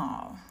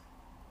small,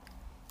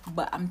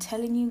 but I'm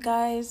telling you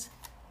guys,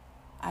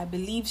 I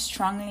believe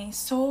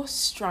so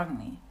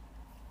strongly,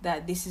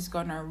 that this is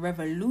gonna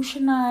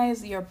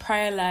revolutionize your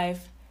prayer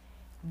life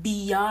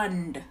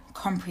beyond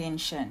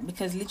comprehension.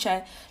 Because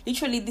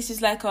literally this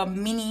is like a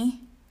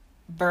mini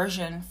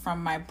version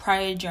from my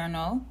prayer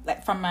journal,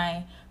 like from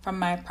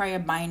my prayer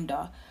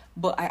binder,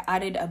 but I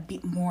added a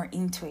bit more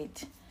into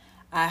it.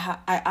 I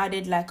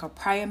added like a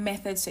prayer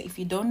method. So if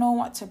you don't know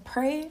what to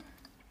pray,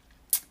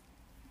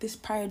 this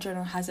prayer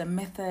journal has a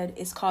method.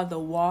 It's called the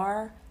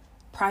WAR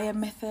prayer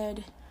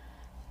method,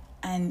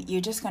 and you're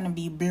just gonna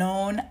be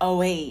blown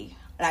away.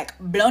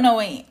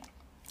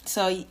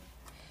 So you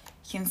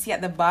can see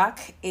at the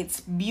back,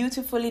 it's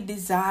beautifully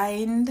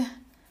designed,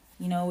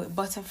 with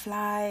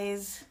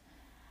butterflies.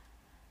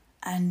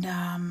 And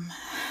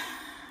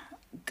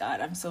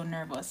God, I'm so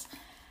nervous.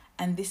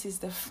 And this is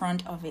the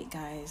front of it,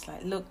 guys.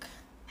 Like, look.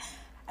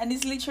 And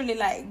it's literally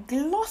like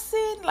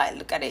glossing. Like,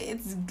 look at it.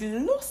 It's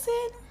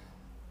glossing.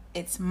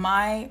 It's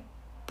my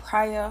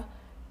prayer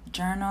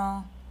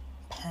journal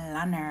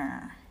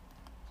planner.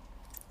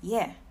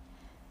 Yeah.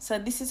 So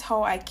this is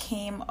how I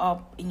came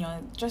up,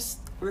 just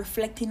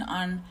reflecting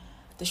on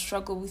the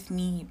struggle with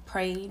me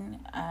praying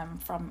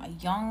from a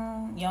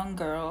young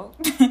girl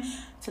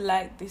to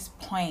like this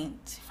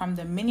point, from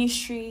the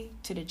ministry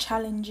to the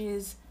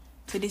challenges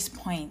to this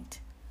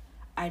point.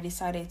 I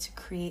decided to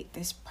create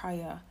this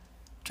prayer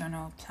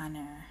journal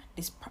planner,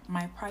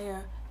 my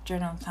prayer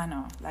journal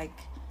planner.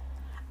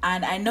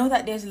 And I know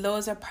that there's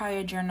loads of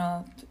prayer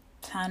journal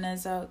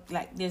planners out,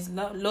 like there's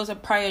loads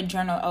of prayer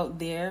journal out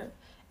there,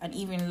 and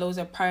even loads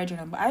of prayer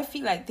journal, but I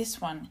feel like this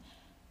one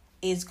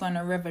is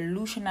gonna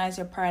revolutionize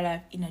your prayer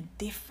life in a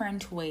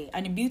different way.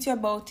 And the beauty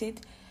about it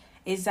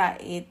is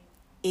that it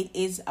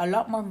is a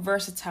lot more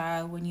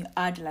versatile. When you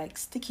add like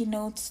sticky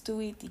notes to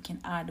it, you can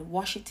add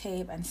washi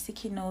tape and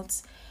sticky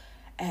notes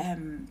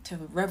to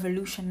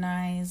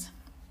revolutionize,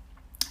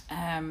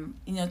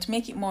 to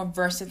make it more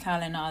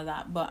versatile and all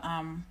that. But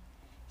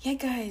yeah,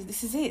 guys,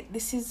 this is it.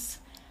 This is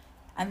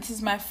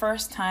my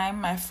first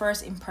time, my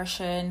first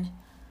impression.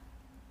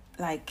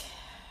 Like,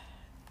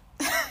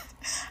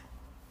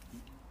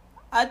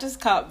 I just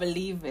can't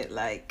believe it.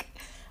 Like,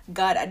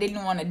 God, I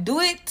didn't want to do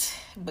it,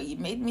 but you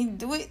made me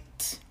do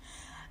it.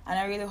 And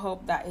I really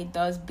hope that it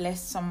does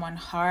bless someone's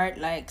heart.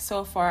 Like,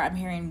 so far, I'm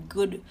hearing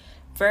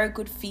very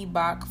good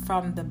feedback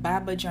from the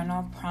Bible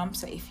journal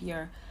prompts. So if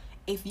you're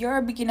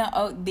a beginner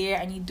out there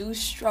and you do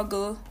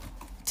struggle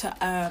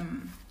to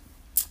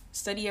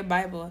study your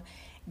Bible,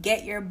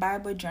 get your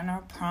Bible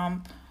journal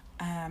prompt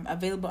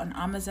available on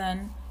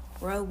Amazon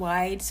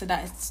worldwide. So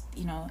that's,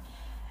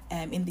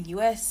 in the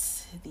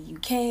US, the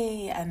UK,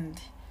 and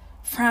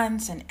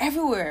France, and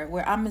everywhere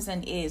where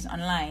Amazon is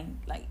online,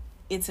 like,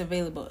 it's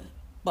available.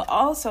 But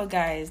also,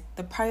 guys,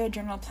 the prayer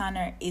journal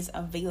planner is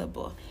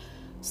available.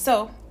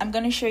 So I'm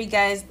gonna show you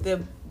guys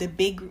the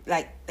big,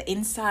 like, the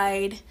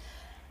inside.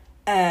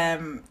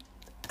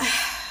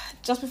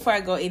 Just before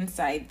I go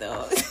inside,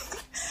 though,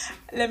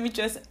 let me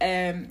just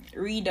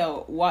read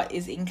out what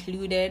is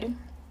included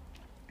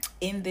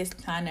in this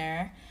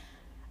planner.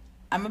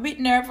 I'm a bit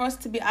nervous,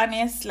 to be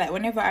honest. Like,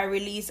 whenever I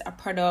release a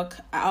product,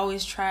 I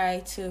always try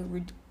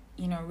to,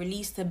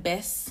 release the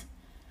best,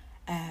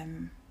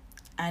 and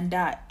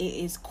that it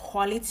is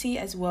quality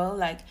as well.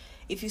 Like,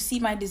 if you see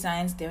my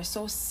designs, they're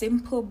so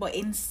simple, but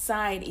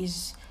inside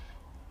is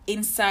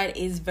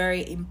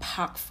very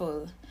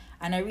impactful.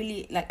 And I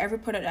really, like, every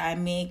product that I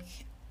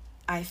make,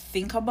 I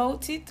think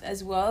about it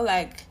as well.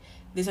 Like,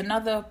 there's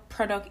another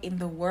product in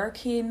the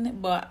working,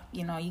 but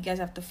you guys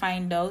have to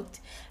find out.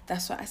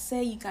 That's why I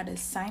say you gotta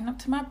sign up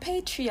to my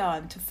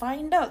Patreon to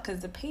find out,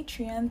 because the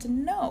Patreons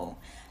know.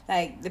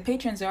 Like, the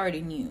Patreons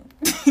already knew.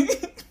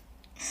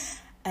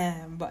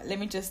 But let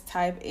me just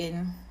type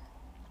in.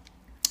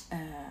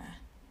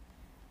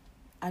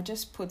 I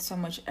just put so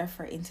much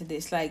effort into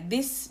this. Like,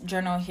 this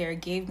journal here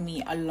gave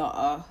me a lot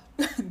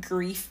of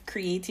grief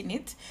creating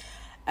it.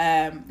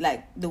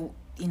 Like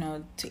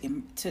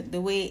to the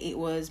way it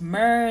was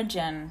merged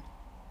and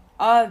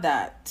all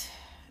that.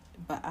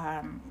 But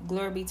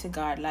glory be to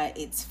God, like,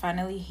 it's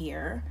finally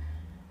here.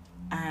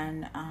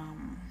 And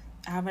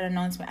I have an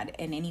announcement at the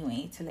end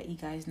anyway, to let you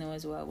guys know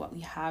as well what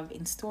we have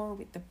in store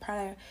with the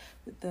prayer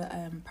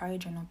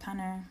journal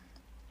planner.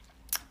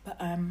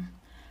 But I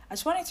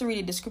just wanted to read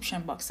the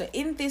description box. So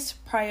in this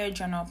prayer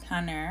journal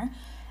planner,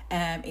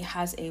 It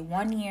has a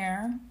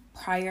 1-year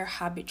prayer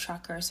habit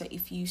tracker. So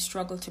if you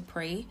struggle to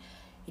pray,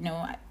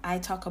 I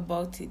talk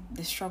about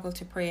the struggle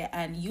to pray,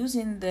 and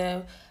using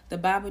the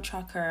Bible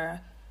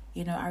tracker,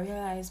 I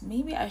realized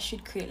maybe I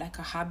should create like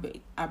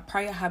a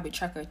prayer habit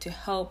tracker to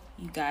help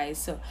you guys.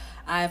 So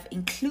I've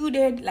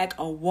included like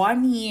a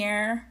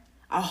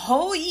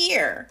whole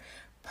year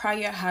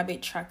prayer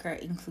habit tracker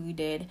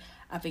included.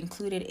 I've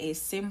included a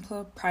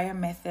simple prayer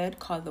method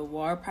called the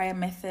War Prayer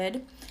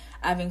Method.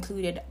 I've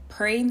included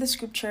praying the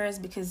scriptures,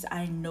 because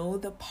I know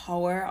the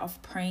power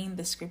of praying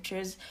the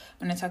scriptures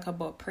when I talk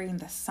about praying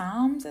the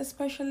Psalms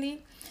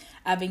especially.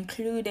 I've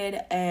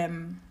included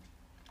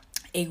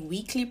a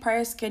weekly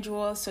prayer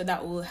schedule, so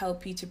that will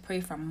help you to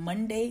pray from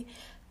Monday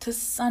to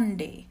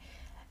Sunday.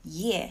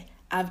 Yeah,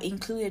 I've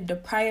included the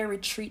prayer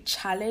retreat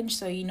challenge.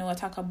 So I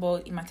talk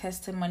about in my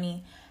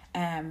testimony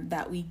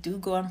that we do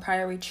go on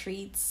prayer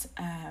retreats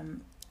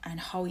and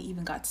how we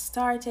even got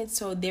started.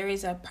 So there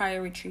is a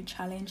prayer retreat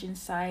challenge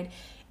inside.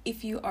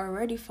 If you are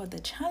ready for the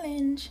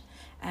challenge,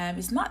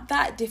 it's not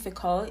that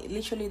difficult.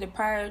 Literally, the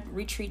prayer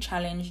retreat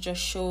challenge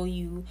just show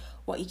you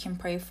what you can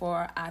pray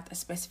for at a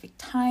specific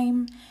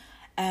time.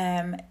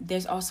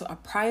 There's also a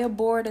prayer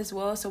board as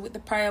well. So with the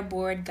prayer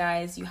board,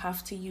 guys, you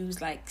have to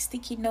use like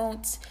sticky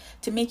notes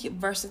to make it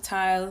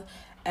versatile.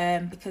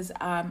 Because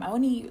I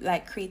only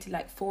created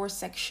 4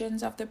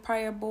 sections of the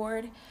prayer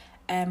board.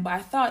 But I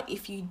thought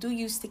if you do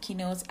use sticky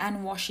notes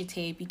and washi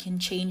tape, you can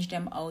change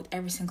them out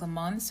every single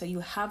month, so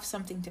you have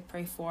something to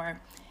pray for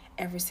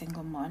every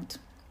single month.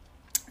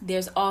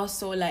 There's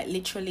also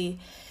literally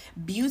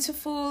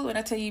beautiful, when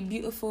I tell you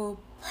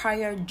beautiful,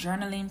 prayer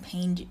journaling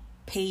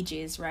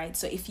pages, right?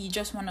 So if you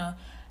just want to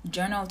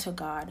journal to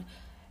God,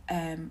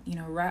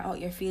 write out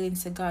your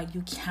feelings to God,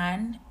 you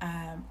can.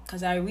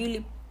 Because I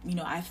really,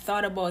 I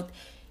thought about,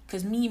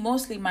 because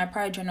mostly my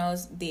prayer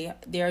journals,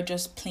 they are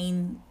just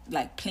plain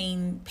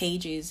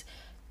pages,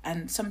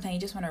 and sometimes you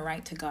just want to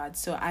write to God.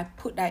 So I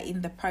put that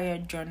in the prayer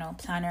journal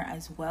planner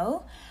as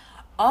well.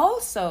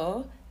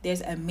 Also, there's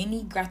a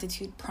mini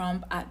gratitude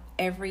prompt at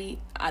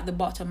the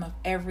bottom of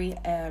every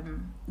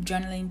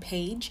journaling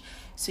page,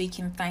 so you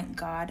can thank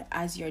God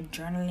as you're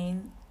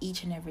journaling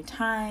each and every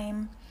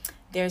time.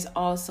 There's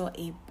also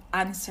a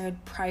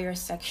answered prayer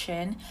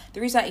section. The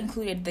reason I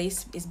included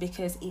this is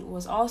because it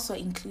was also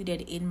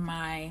included in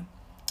my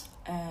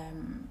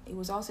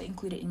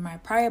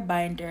prayer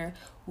binder,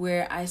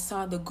 where I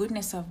saw the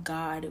goodness of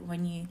God.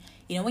 When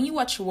you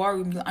watch War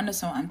Room, you'll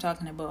understand what I'm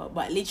talking about.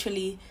 But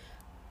literally,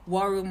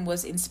 War Room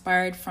was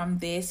inspired from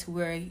this,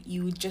 where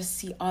you just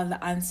see all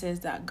the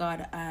answers that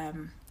God,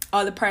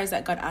 all the prayers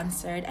that God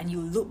answered, and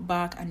you look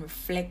back and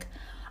reflect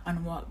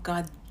on what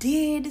God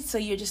did. So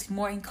you're just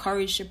more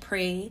encouraged to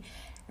pray,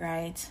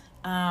 right?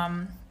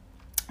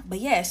 But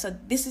yeah, so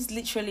this is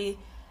literally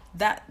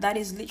that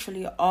is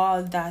literally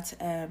all that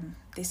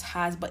this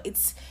has. But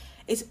it's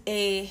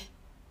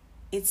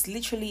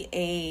literally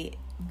a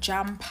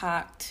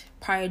jam-packed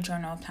prayer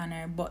journal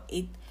planner, but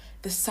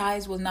the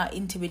size will not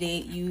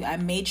intimidate you. I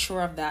made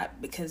sure of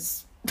that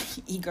because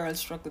e-girl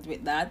struggled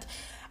with that.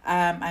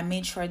 I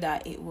made sure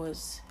that it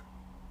was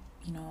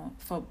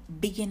for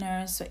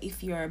beginners. So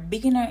if you're a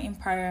beginner in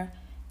prayer,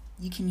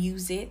 you can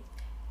use it.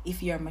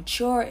 If you're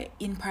mature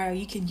in prayer,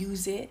 you can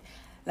use it.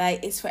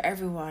 It's for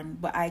everyone,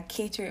 but I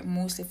cater it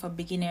mostly for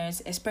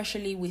beginners,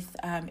 especially with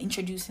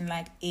introducing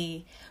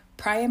a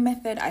prayer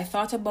method. I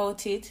thought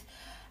about it.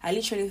 I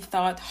literally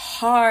thought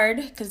hard,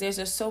 because there's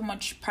just so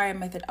much prayer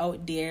method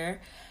out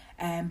there.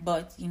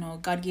 But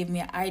God gave me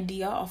an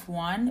idea of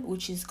one,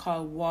 which is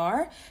called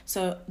WAR.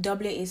 So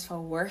W is for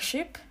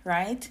worship,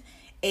 right?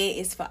 A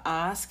is for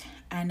ask,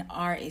 and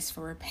R is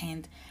for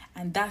repent.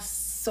 And that's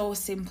so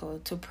simple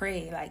to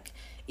pray.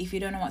 If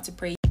you don't know what to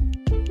pray,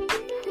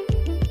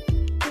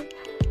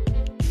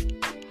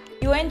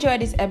 if you enjoyed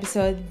this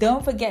episode,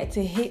 don't forget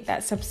to hit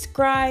that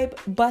subscribe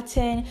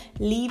button,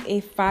 leave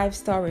a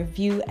 5-star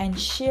review, and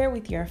share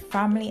with your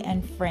family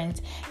and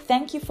friends.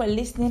 Thank you for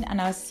listening,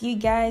 and I'll see you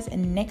guys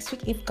next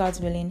week if God's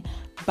willing.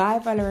 Bye,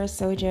 Valorous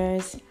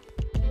Soldiers.